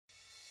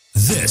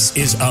This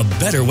is A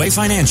Better Way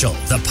Financial,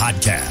 the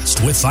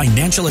podcast with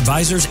financial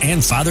advisors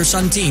and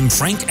father-son team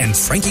Frank and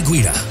Frankie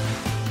Guida.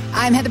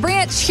 I'm Heather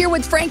Branch here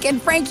with Frank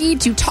and Frankie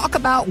to talk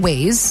about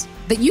ways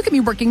that you can be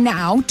working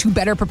now to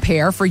better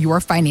prepare for your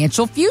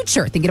financial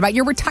future, thinking about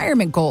your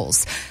retirement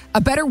goals.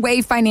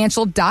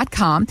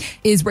 ABetterWayFinancial.com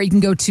is where you can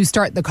go to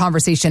start the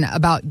conversation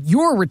about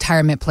your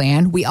retirement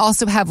plan. We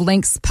also have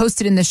links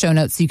posted in the show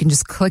notes, so you can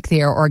just click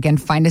there or, again,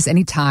 find us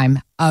anytime.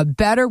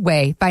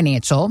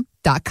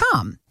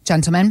 ABetterWayFinancial.com.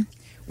 Gentlemen,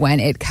 when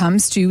it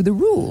comes to the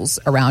rules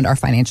around our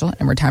financial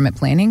and retirement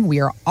planning, we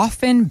are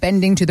often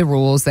bending to the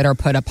rules that are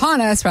put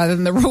upon us rather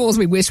than the rules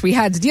we wish we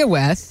had to deal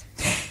with.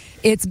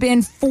 It's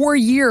been 4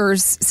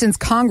 years since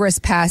Congress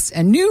passed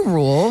a new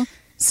rule,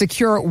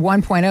 Secure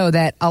 1.0,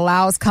 that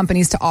allows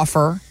companies to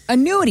offer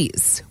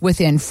annuities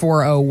within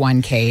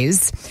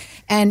 401ks.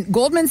 And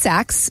Goldman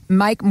Sachs'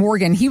 Mike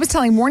Morgan, he was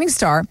telling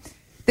Morningstar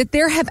that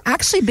there have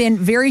actually been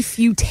very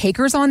few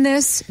takers on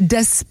this,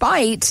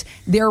 despite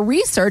their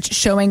research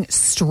showing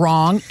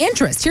strong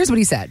interest. Here's what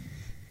he said.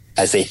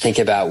 As they think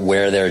about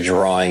where they're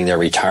drawing their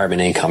retirement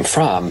income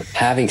from,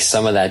 having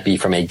some of that be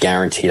from a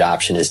guaranteed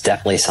option is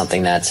definitely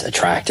something that's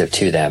attractive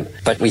to them.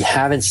 But we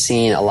haven't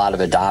seen a lot of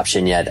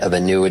adoption yet of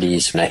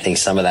annuities, and I think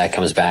some of that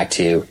comes back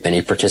to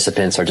many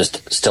participants are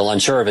just still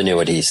unsure of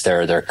annuities.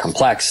 They're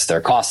complex,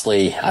 they're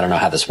costly, I don't know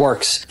how this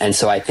works. And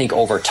so I think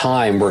over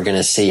time we're going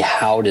to see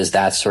how does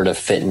that sort of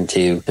fit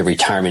into the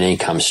retirement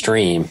income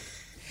stream.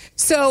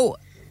 So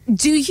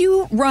do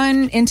you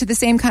run into the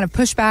same kind of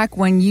pushback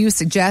when you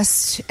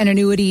suggest an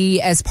annuity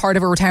as part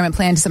of a retirement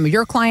plan to some of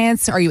your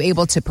clients? Are you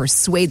able to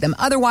persuade them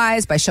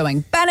otherwise by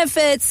showing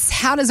benefits?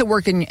 How does it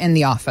work in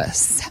the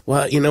office?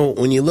 Well,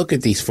 when you look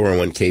at these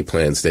 401k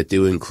plans that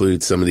do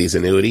include some of these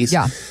annuities,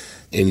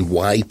 and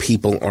why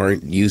people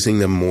aren't using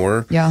them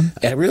more,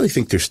 I really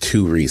think there's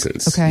two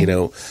reasons. Okay.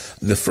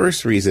 The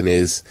first reason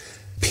is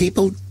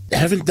people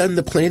haven't done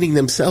the planning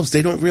themselves.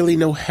 They don't really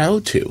know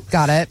how to.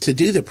 Got it. To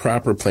do the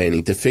proper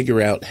planning, to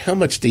figure out how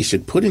much they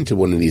should put into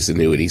one of these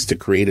annuities to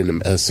create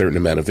a certain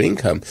amount of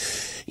income.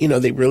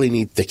 They really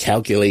need to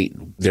calculate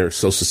their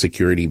Social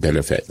Security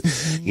benefit.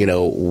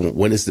 Mm-hmm.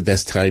 When is the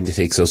best time to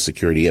take Social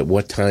Security? At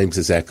what times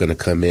is that going to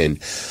come in?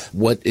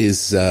 What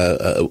is,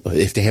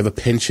 if they have a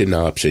pension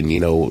option,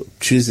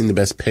 choosing the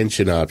best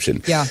pension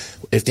option. Yeah.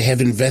 If they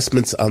have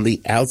investments on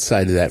the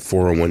outside of that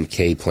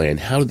 401k plan,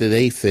 how do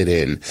they fit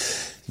in?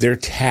 Their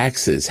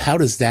taxes, how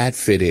does that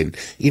fit in?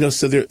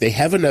 So they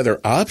have another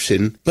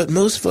option, but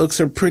most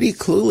folks are pretty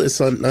clueless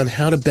on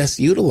how to best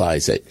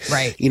utilize it.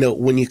 Right.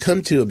 When you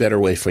come to A Better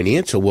Way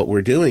Financial, what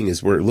we're doing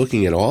is we're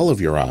looking at all of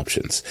your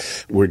options.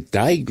 We're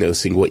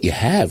diagnosing what you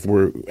have.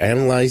 We're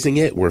analyzing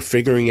it. We're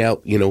figuring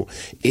out,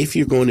 if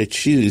you're going to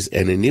choose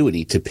an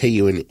annuity to pay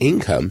you an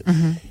income,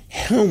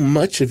 how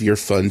much of your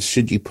funds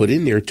should you put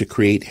in there to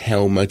create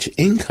how much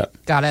income?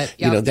 Got it.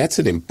 Yep. That's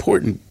an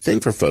important thing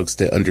for folks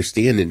to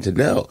understand and to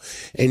know.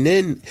 And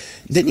then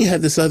you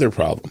have this other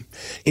problem.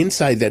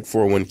 Inside that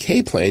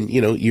 401k plan,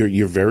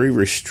 you're very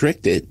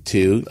restricted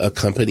to a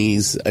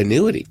company's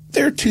annuity.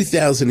 There are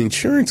 2,000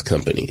 insurance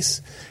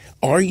companies.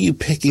 Are you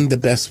picking the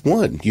best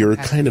one? You're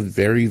kind of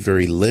very,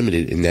 very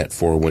limited in that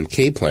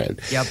 401k plan.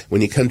 Yep.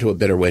 When you come to A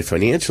Better Way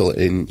Financial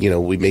and,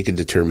 we make a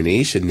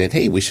determination that,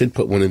 hey, we should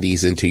put one of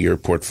these into your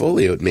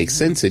portfolio. It makes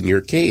sense in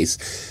your case.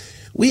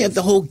 We have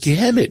the whole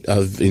gamut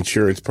of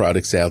insurance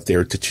products out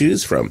there to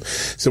choose from.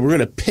 So we're going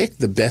to pick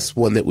the best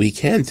one that we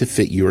can to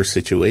fit your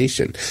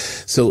situation.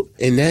 So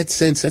in that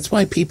sense, that's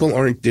why people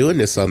aren't doing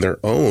this on their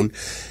own.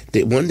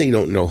 One, they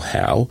don't know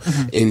how.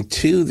 And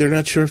two, they're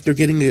not sure if they're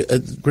getting a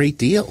great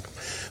deal.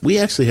 We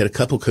actually had a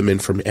couple come in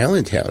from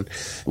Allentown.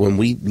 When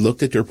we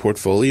looked at their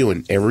portfolio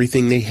and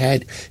everything they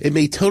had, it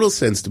made total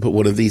sense to put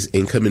one of these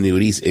income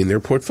annuities in their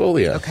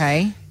portfolio.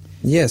 Okay.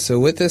 Yeah, so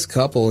with this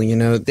couple,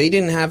 they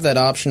didn't have that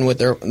option with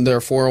their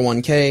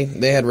 401k.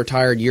 They had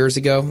retired years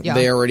ago. Yeah.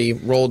 They already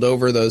rolled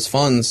over those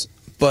funds.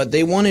 But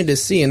they wanted to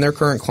see, and they're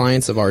current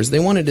clients of ours, they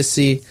wanted to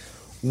see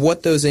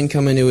what those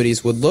income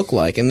annuities would look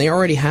like. And they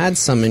already had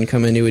some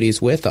income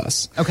annuities with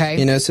us.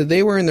 Okay. So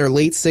they were in their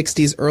late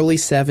 60s, early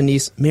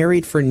 70s,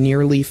 married for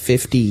nearly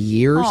 50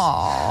 years.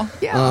 Aw,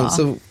 yeah.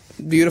 So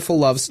beautiful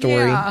love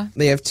story. Yeah.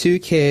 They have 2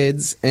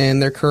 kids, and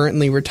they're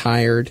currently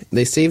retired.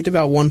 They saved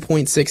about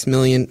 $1.6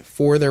 million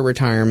for their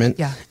retirement.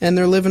 Yeah. And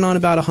they're living on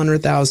about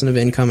 $100,000 of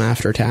income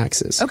after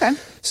taxes. Okay.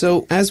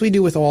 So as we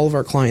do with all of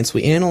our clients,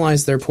 we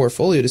analyze their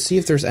portfolio to see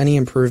if there's any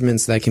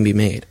improvements that can be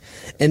made.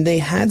 And they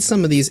had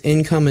some of these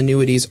income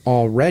annuities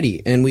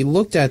already, and we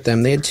looked at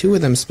them. They had 2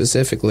 of them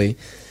specifically.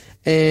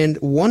 And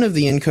one of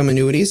the income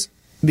annuities,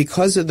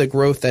 because of the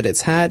growth that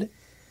it's had,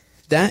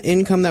 that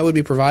income that would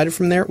be provided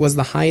from there was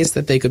the highest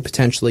that they could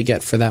potentially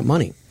get for that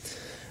money.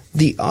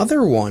 The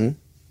other one,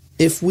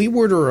 if we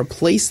were to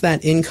replace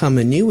that income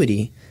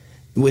annuity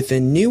with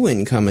a new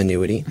income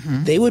annuity,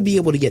 they would be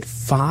able to get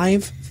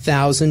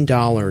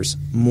 $5,000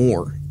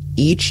 more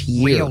each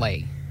year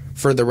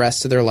for the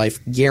rest of their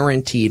life,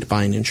 guaranteed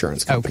by an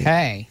insurance company.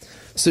 Okay.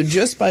 So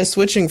just by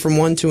switching from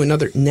one to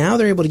another, now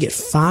they're able to get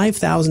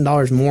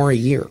 $5,000 more a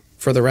year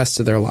for the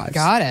rest of their lives.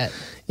 Got it.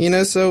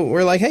 So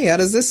we're like, hey, how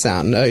does this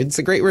sound? It's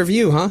a great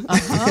review, huh?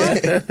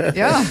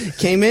 Yeah.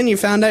 Came in, you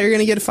found out you're going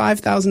to get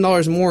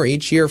 $5,000 more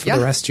each year for the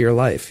rest of your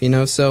life,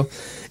 so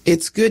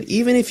it's good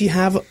even if you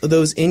have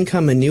those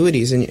income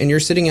annuities and you're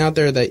sitting out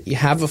there that you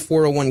have a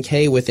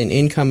 401k with an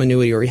income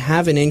annuity or you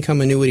have an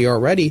income annuity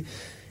already.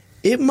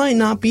 It might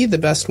not be the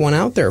best one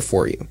out there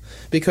for you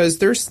because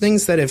there's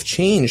things that have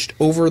changed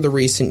over the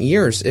recent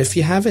years. If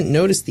you haven't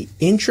noticed, the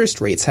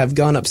interest rates have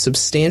gone up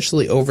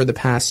substantially over the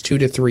past 2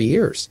 to 3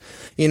 years.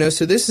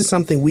 So this is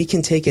something we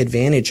can take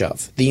advantage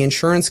of. The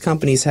insurance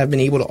companies have been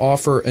able to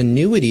offer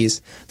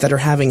annuities that are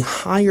having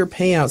higher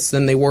payouts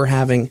than they were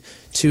having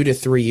 2 to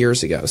 3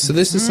 years ago. So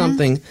this is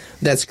something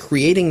that's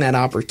creating that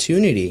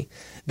opportunity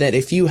that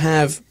if you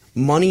have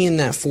money in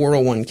that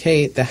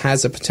 401k that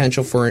has a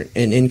potential for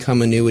an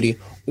income annuity,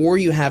 or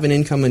you have an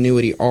income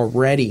annuity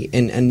already,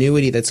 an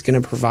annuity that's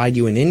going to provide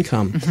you an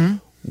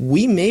income,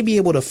 we may be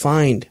able to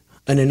find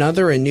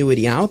another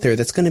annuity out there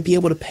that's going to be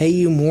able to pay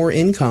you more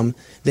income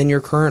than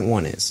your current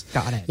one is.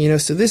 Got it.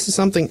 So this is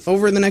something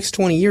over the next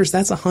 20 years,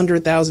 that's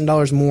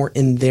 $100,000 more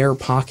in their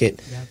pocket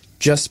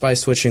just by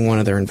switching one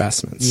of their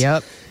investments.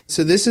 Yep.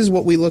 So this is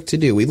what we look to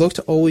do. We look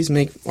to always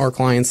make our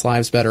clients'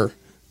 lives better.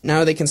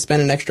 Now they can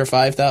spend an extra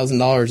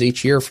 $5,000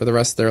 each year for the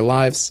rest of their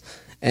lives.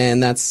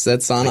 And that's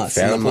on us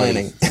in the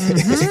planning.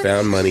 Just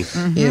found money.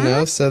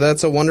 So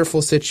that's a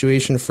wonderful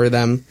situation for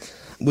them.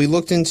 We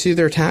looked into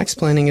their tax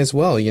planning as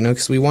well,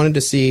 because we wanted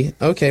to see,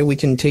 okay, we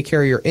can take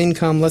care of your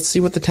income. Let's see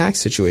what the tax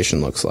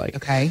situation looks like.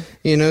 Okay.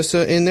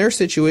 So in their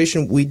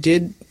situation, we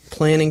did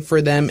planning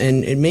for them,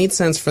 and it made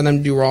sense for them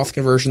to do Roth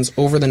conversions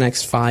over the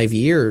next 5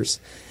 years.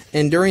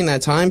 And during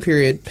that time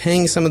period,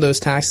 paying some of those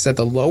taxes at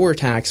the lower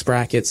tax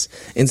brackets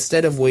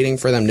instead of waiting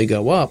for them to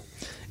go up,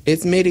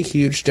 it's made a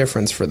huge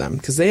difference for them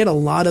because they had a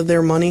lot of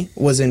their money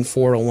was in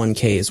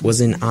 401ks,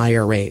 was in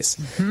IRAs.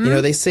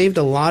 They saved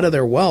a lot of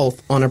their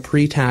wealth on a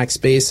pre-tax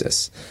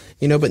basis.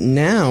 But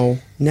now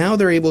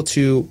they're able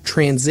to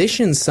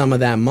transition some of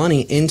that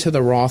money into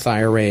the Roth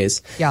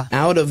IRAs,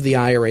 out of the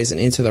IRAs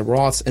and into the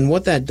Roths. And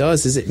what that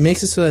does is it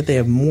makes it so that they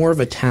have more of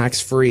a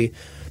tax-free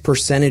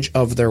percentage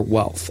of their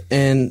wealth.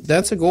 And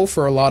that's a goal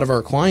for a lot of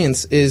our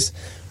clients is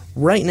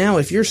right now,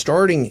 if you're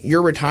starting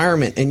your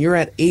retirement and you're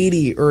at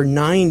 80 or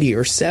 90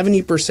 or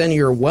 70% of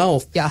your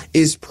wealth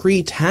is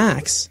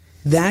pre-tax,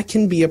 that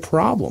can be a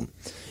problem.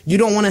 You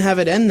don't want to have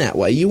it end that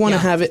way. You want to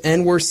have it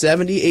end where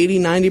 70, 80,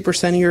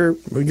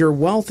 90% of your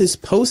wealth is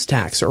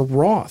post-tax or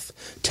Roth,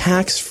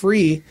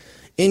 tax-free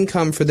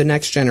income for the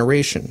next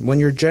generation. When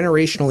you're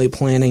generationally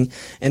planning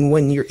and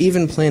when you're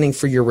even planning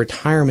for your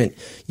retirement,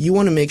 you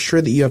want to make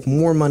sure that you have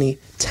more money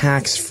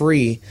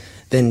tax-free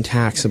than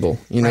taxable.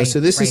 So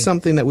this is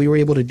something that we were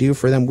able to do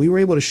for them. We were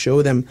able to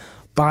show them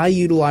by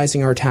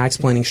utilizing our tax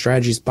planning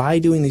strategies, by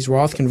doing these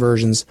Roth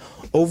conversions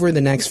over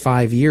the next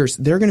 5 years,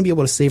 they're going to be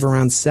able to save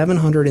around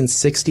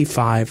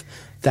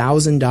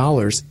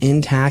 $765,000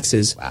 in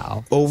taxes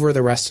over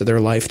the rest of their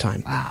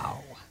lifetime.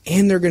 Wow.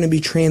 And they're going to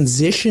be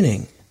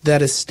transitioning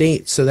that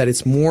estate so that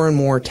it's more and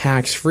more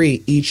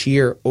tax-free each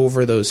year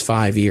over those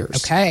 5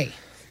 years. Okay.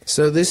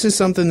 So this is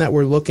something that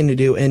we're looking to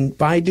do. And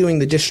by doing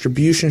the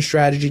distribution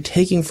strategy,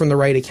 taking from the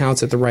right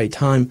accounts at the right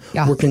time,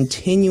 we're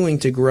continuing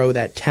to grow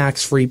that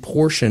tax-free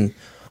portion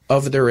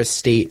of their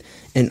estate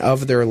and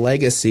of their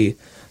legacy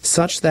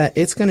such that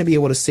it's going to be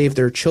able to save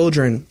their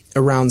children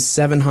around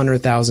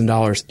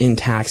 $700,000 in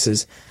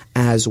taxes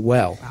as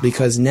well. Wow.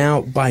 Because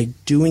now by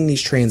doing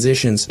these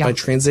transitions, by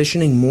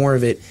transitioning more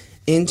of it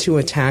into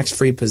a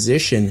tax-free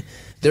position,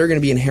 they're going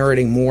to be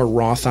inheriting more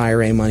Roth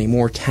IRA money,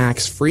 more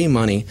tax-free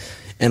money,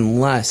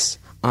 and less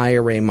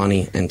IRA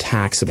money and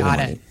taxable money.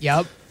 Got it.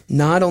 Yep.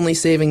 Not only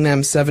saving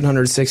them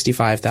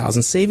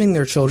 $765,000, saving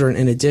their children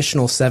an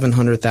additional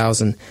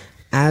 $700,000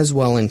 as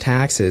well in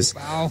taxes.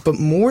 Wow. But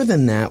more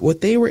than that,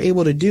 what they were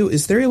able to do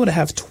is they're able to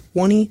have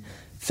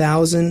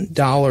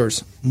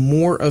 $20,000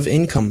 more of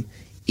income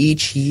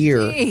each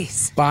year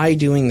by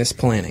doing this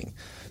planning.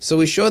 So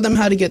we showed them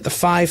how to get the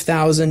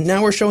 $5,000.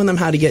 Now we're showing them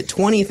how to get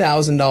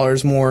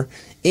 $20,000 more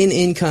in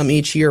income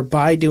each year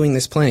by doing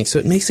this planning. So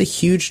it makes a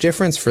huge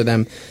difference for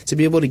them to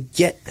be able to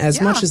get as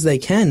much as they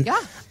can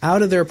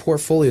out of their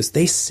portfolios.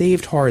 They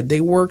saved hard.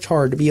 They worked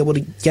hard to be able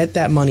to get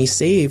that money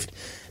saved.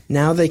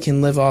 Now they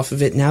can live off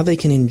of it. Now they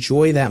can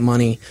enjoy that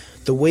money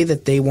the way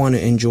that they want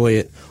to enjoy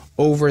it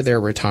over their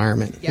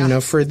retirement.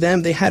 For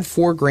them, they had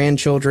 4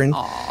 grandchildren,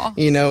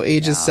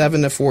 ages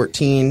 7 to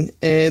 14,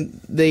 and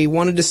they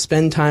wanted to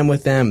spend time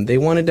with them. They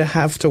wanted to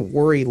have to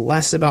worry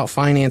less about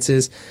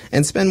finances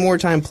and spend more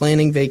time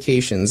planning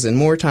vacations and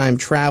more time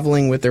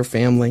traveling with their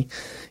family.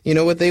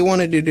 What they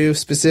wanted to do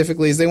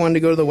specifically is they wanted to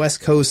go to the West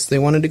Coast. They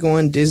wanted to go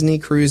on Disney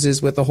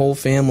cruises with the whole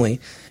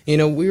family.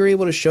 We were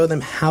able to show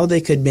them how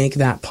they could make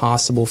that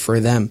possible for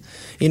them.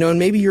 And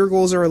maybe your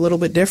goals are a little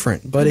bit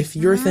different. But if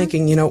you're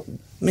thinking,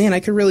 man,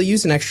 I could really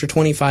use an extra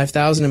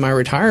 $25,000 in my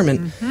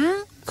retirement.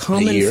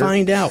 Come and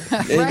find out.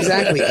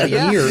 Exactly.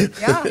 A year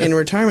in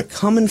retirement.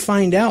 Come and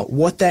find out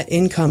what that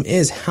income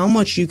is, how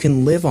much you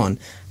can live on,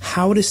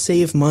 how to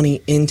save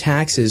money in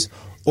taxes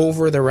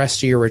over the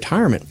rest of your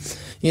retirement.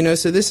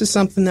 So this is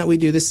something that we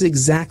do. This is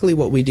exactly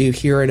what we do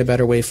here at A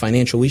Better Way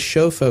Financial. We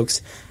show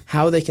folks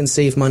how they can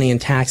save money in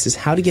taxes,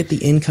 how to get the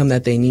income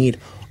that they need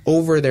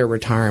over their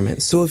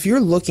retirement. So if you're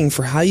looking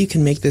for how you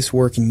can make this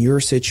work in your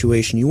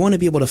situation, you want to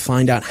be able to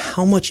find out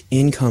how much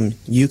income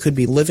you could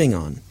be living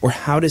on or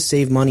how to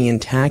save money in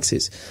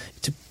taxes.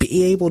 To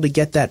be able to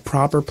get that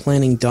proper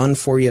planning done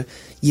for you,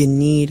 you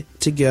need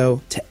to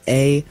go to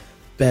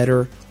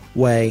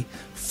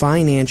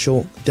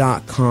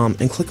abetterwayfinancial.com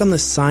and click on the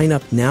Sign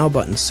Up Now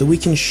button so we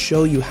can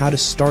show you how to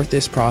start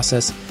this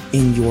process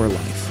in your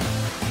life.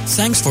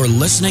 Thanks for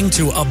listening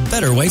to A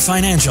Better Way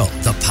Financial,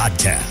 the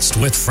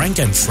podcast with Frank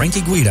and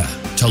Frankie Guida.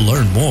 To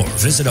learn more,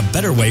 visit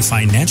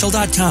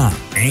abetterwayfinancial.com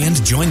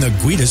and join the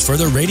Guidas for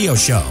the radio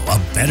show, A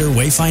Better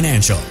Way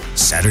Financial,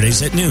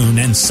 Saturdays at noon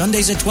and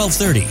Sundays at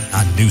 12:30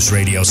 on News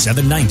Radio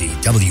 790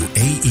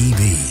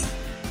 WAEB.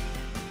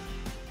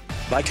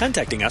 By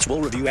contacting us, we'll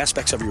review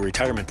aspects of your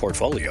retirement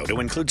portfolio to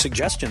include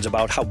suggestions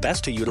about how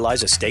best to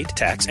utilize estate,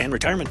 tax, and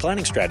retirement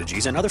planning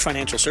strategies and other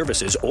financial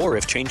services, or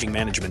if changing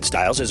management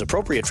styles is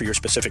appropriate for your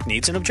specific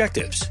needs and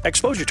objectives.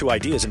 Exposure to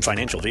ideas and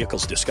financial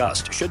vehicles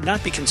discussed should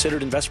not be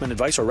considered investment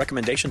advice or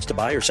recommendations to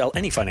buy or sell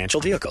any financial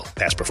vehicle.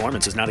 Past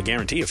performance is not a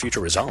guarantee of future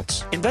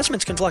results.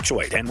 Investments can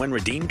fluctuate and when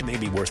redeemed may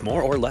be worth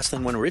more or less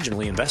than when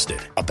originally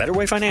invested. A Better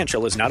Way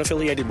Financial is not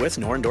affiliated with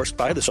nor endorsed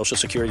by the Social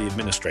Security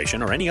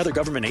Administration or any other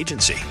government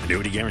agency.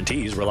 Annuity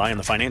guarantees rely on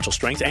the financial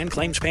strength and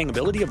claims-paying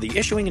ability of the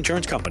issuing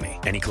insurance company.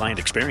 Any client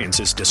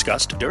experiences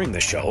discussed during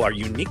this show are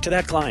unique to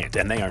that client,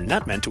 and they are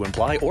not meant to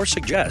imply or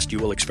suggest you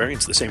will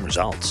experience the same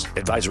results.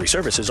 Advisory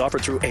services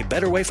offered through A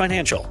Better Way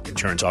Financial.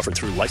 Insurance offered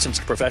through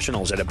licensed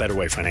professionals at A Better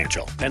Way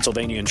Financial.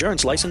 Pennsylvania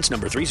Insurance License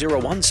number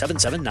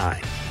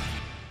 301779.